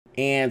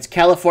And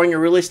California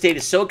real estate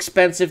is so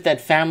expensive that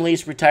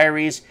families,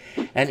 retirees,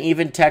 and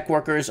even tech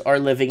workers are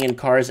living in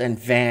cars and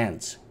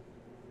vans.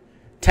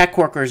 Tech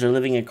workers are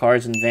living in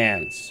cars and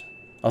vans.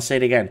 I'll say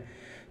it again.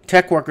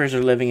 Tech workers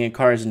are living in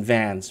cars and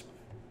vans.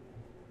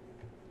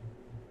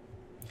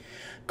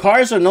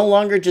 Cars are no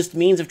longer just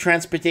means of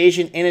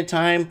transportation in a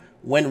time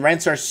when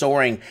rents are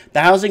soaring.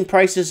 The housing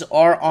prices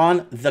are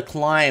on the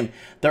climb.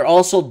 They're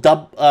also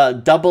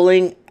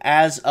doubling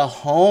as a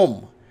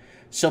home.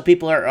 So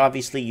people are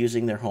obviously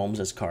using their homes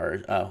as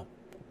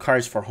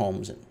cars for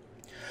homes.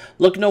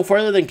 Look no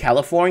further than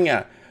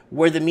California,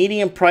 where the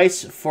median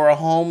price for a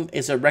home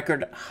is a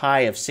record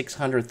high of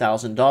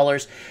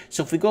 $600,000.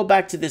 So if we go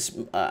back to this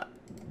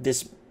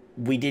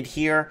we did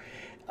here,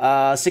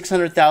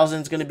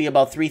 600,000 is going to be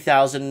about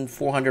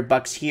 3,400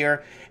 bucks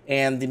here,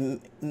 and the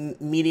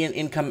median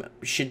income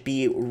should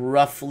be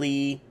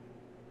roughly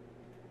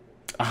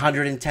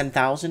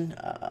 110,000,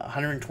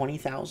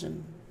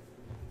 120,000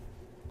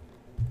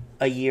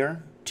 a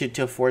year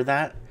to afford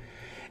that.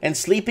 And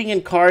sleeping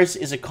in cars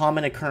is a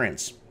common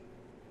occurrence.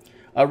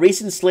 A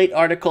recent Slate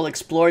article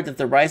explored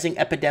the rising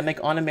epidemic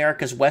on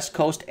America's West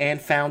Coast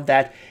and found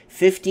that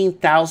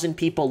 15,000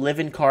 people live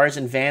in cars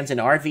and vans and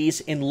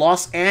RVs in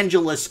Los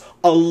Angeles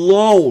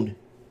alone.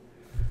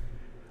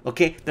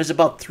 Okay, there's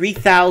about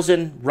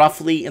 3,000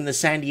 roughly in the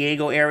San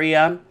Diego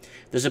area.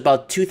 There's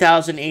about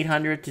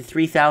 2,800 to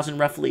 3,000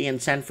 roughly in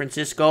San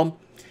Francisco.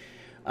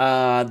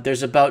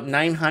 There's about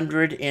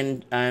 900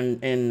 in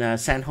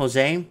San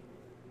Jose.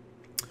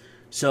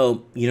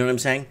 So, you know what I'm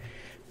saying?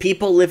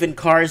 People live in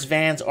cars,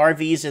 vans,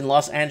 RVs in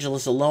Los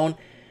Angeles alone,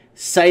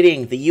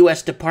 citing the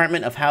U.S.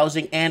 Department of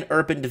Housing and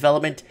Urban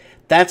Development.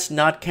 That's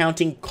not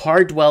counting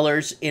car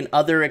dwellers in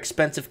other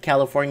expensive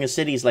California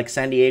cities like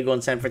San Diego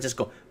and San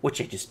Francisco,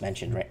 which I just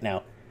mentioned right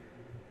now.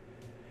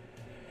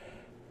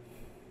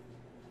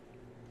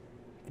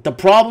 The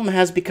problem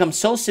has become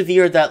so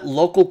severe that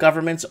local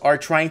governments are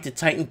trying to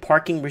tighten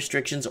parking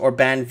restrictions or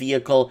ban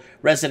vehicle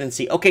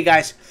residency. Okay,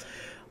 guys,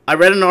 I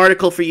read an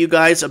article for you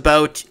guys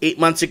about 8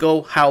 months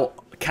ago how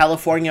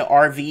California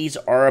RVs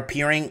are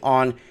appearing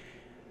on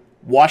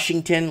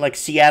Washington, like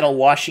Seattle,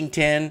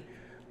 Washington,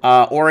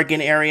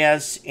 Oregon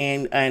areas,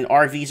 and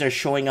RVs are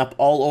showing up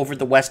all over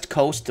the West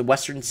Coast, the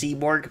Western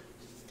Seaboard.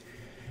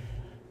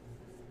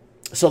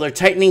 So they're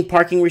tightening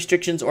parking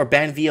restrictions or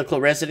ban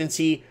vehicle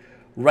residency,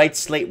 writes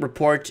Slate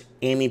report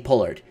Amy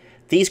Pullard.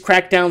 These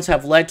crackdowns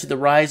have led to the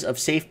rise of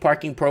safe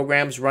parking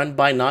programs run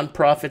by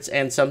nonprofits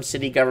and some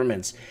city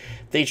governments.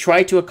 They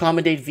try to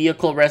accommodate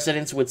vehicle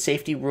residents with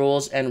safety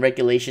rules and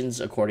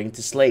regulations, according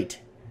to Slate.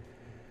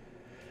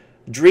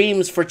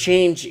 Dreams for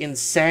Change in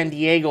San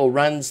Diego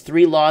runs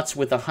 3 lots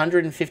with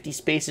 150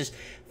 spaces,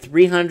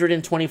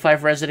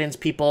 325 residents.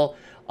 People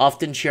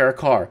often share a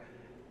car.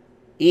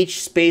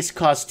 Each space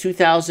costs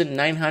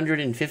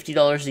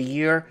 $2,950 a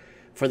year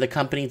for the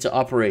company to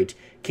operate.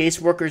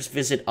 Caseworkers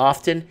visit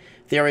often.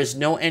 There is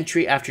no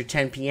entry after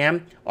 10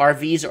 p.m.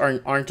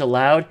 RVs aren't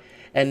allowed,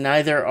 and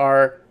neither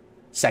are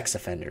sex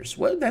offenders.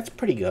 Well, that's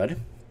pretty good.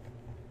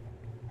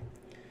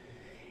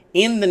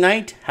 In the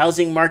night,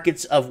 housing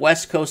markets of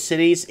West Coast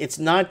cities, it's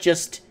not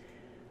just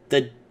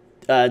the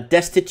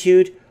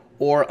destitute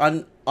or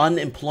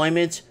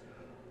unemployment.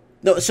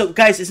 No, so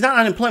guys, it's not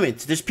unemployment.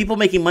 There's people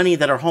making money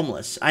that are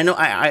homeless. I know.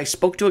 I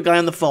spoke to a guy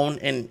on the phone,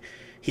 and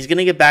he's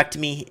gonna get back to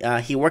me.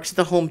 He works at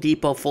the Home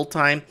Depot full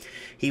time.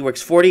 He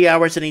works 40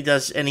 hours, and he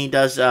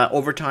does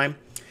overtime,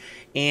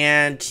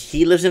 and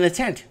he lives in a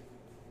tent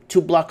 2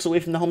 blocks away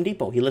from the Home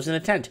Depot. He lives in a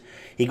tent.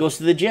 He goes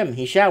to the gym.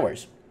 He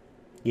showers.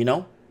 You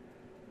know?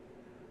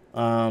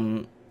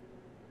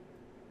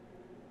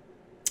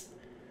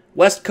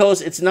 West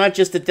Coast, it's not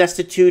just the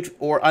destitute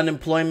or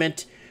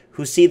unemployment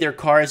who see their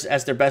cars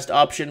as their best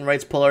option,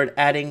 writes Pullard,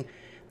 adding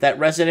that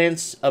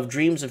residents of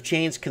Dreams of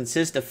Change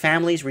consist of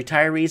families,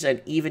 retirees,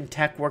 and even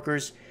tech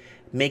workers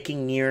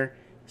making near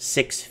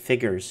 6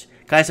 figures.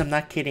 Guys, I'm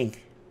not kidding.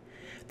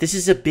 This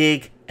is a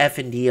big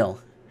effing deal.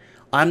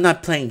 I'm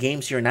not playing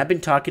games here, and I've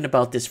been talking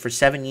about this for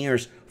 7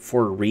 years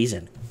for a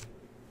reason.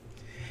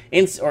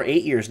 Or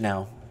 8 years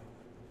now.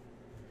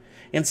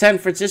 In San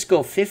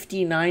Francisco,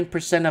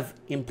 59% of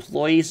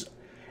employees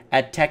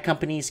at tech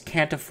companies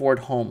can't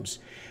afford homes.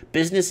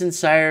 Business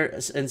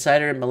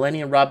Insider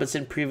Melania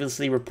Robinson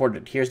previously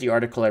reported. Here's the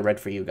article I read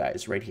for you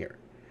guys right here.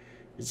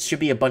 It should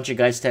be a bunch of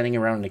guys standing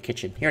around in the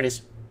kitchen. Here it is.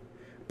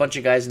 A bunch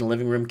of guys in the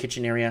living room,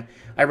 kitchen area.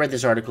 I read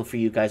this article for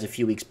you guys a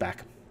few weeks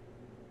back.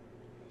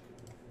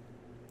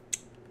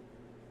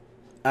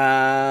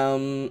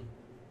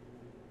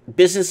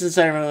 Business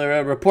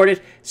Insider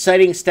reported,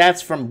 citing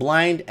stats from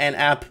Blind and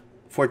App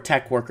for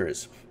tech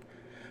workers.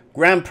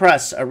 Graham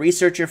Press, a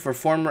researcher for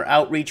former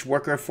outreach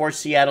worker for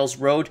Seattle's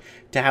Road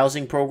to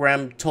Housing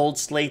program, told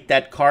Slate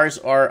that cars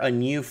are a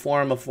new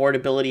form of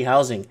affordability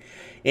housing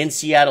in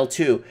Seattle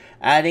too,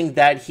 adding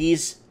that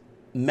he's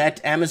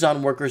met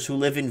Amazon workers who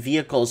live in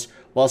vehicles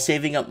while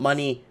saving up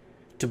money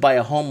to buy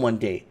a home one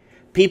day.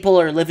 People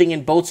are living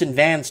in boats and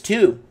vans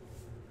too.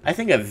 I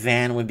think a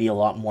van would be a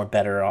lot more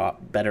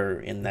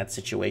better in that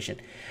situation.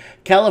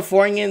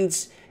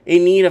 Californians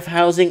in need of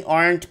housing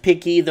aren't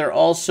picky. They're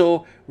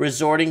also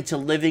resorting to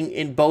living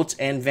in boats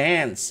and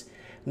vans.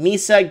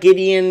 Misa,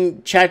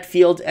 Gideon,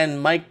 Chatfield,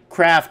 and Mike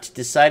Kraft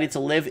decided to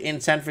live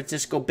in San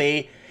Francisco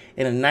Bay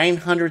in a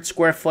 900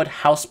 square foot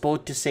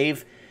houseboat to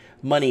save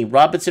money.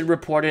 Robinson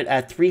reported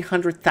at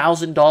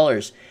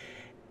 $300,000.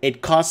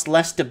 It costs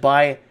less to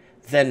buy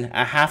than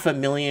a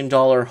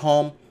 $500,000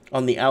 home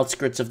on the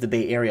outskirts of the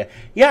Bay Area.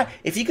 Yeah,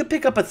 if you could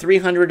pick up a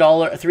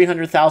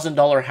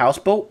 $300,000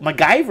 houseboat,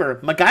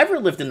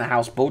 MacGyver lived in the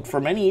houseboat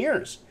for many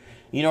years.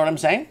 You know what I'm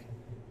saying?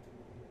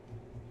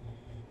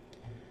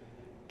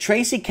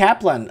 Tracy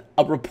Kaplan,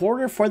 a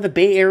reporter for the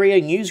Bay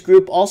Area News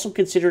Group, also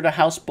considered a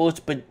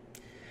houseboat but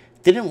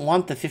didn't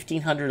want the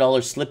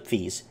 $1,500 slip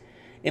fees.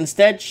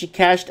 Instead, she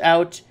cashed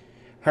out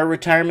her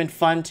retirement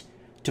fund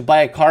to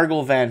buy a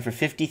cargo van for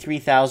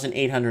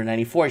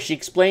 $53,894. She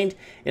explained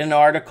in an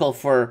article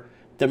for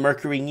the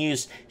Mercury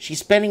News she's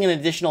spending an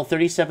additional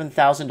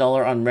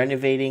 $37,000 on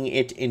renovating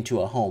it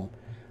into a home.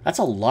 That's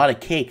a lot of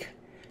cake.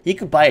 You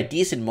could buy a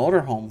decent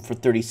motorhome for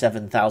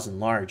 $37,000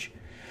 large.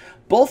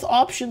 Both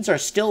options are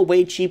still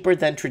way cheaper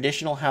than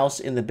traditional house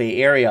in the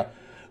Bay Area,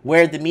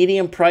 where the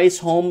median price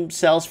home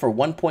sells for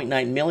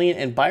 $1.9 million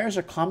and buyers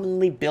are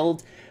commonly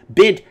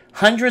bid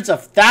hundreds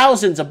of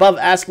thousands above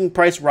asking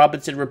price,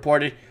 Robinson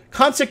reported.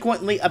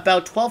 Consequently,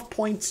 about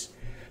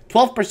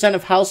 12%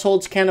 of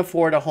households can't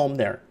afford a home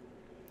there.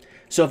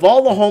 So if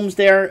all the homes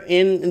there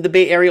in the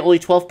Bay Area, only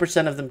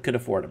 12% of them could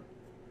afford them.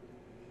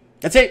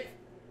 That's it.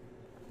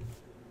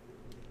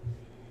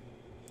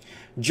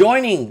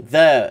 Joining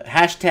the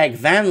hashtag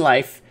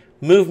VanLife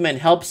movement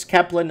helps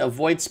Kaplan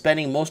avoid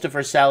spending most of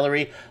her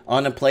salary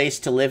on a place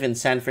to live in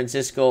San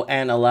Francisco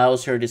and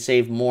allows her to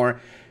save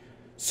more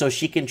so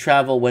she can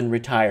travel when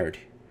retired.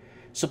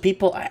 So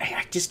people,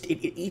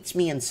 it eats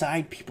me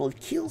inside, people.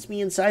 It kills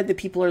me inside that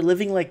people are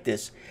living like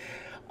this.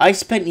 I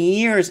spent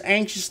years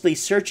anxiously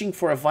searching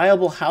for a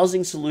viable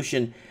housing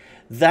solution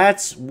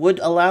that would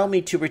allow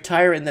me to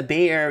retire in the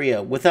Bay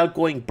Area without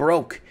going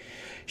broke.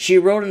 She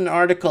wrote in an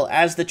article,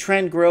 as the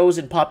trend grows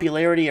in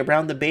popularity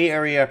around the Bay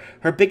Area,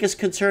 her biggest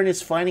concern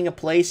is finding a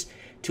place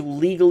to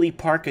legally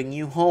park a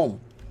new home.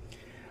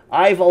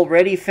 I've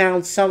already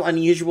found some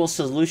unusual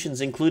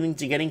solutions, including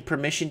to getting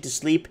permission to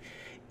sleep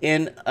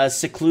in a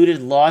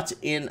secluded lot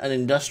in an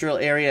industrial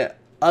area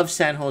of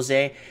San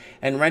Jose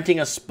and renting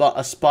a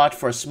spot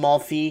for a small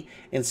fee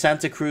in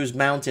Santa Cruz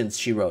Mountains,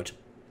 she wrote.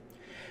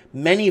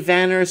 Many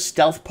vanners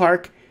stealth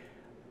park,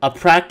 a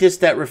practice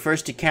that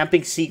refers to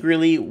camping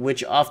secretly,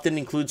 which often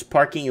includes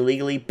parking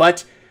illegally,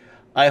 but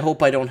I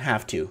hope I don't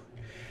have to.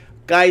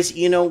 Guys,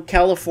 you know,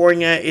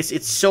 California,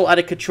 it's so out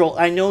of control.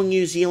 I know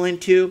New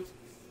Zealand too.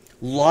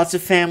 Lots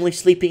of families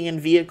sleeping in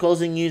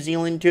vehicles in New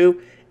Zealand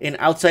too. And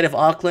outside of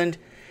Auckland,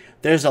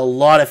 there's a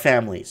lot of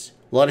families.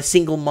 A lot of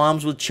single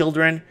moms with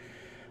children.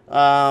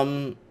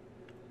 I'm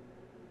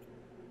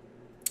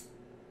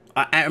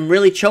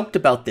really choked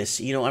about this.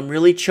 You know, I'm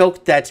really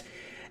choked that...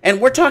 And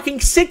we're talking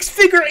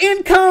 6-figure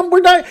income.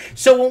 We're not...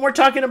 So when we're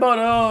talking about,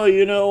 oh,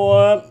 you know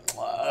what?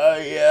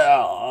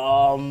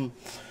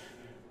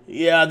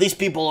 Yeah, these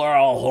people are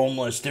all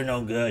homeless. They're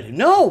no good.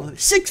 No,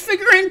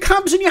 6-figure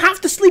incomes and you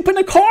have to sleep in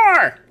a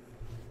car.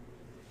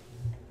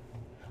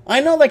 I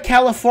know that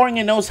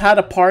California knows how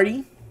to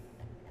party.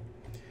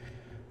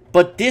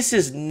 But this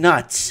is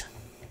nuts.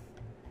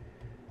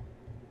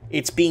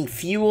 It's being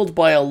fueled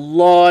by a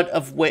lot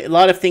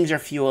of things are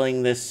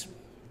fueling this.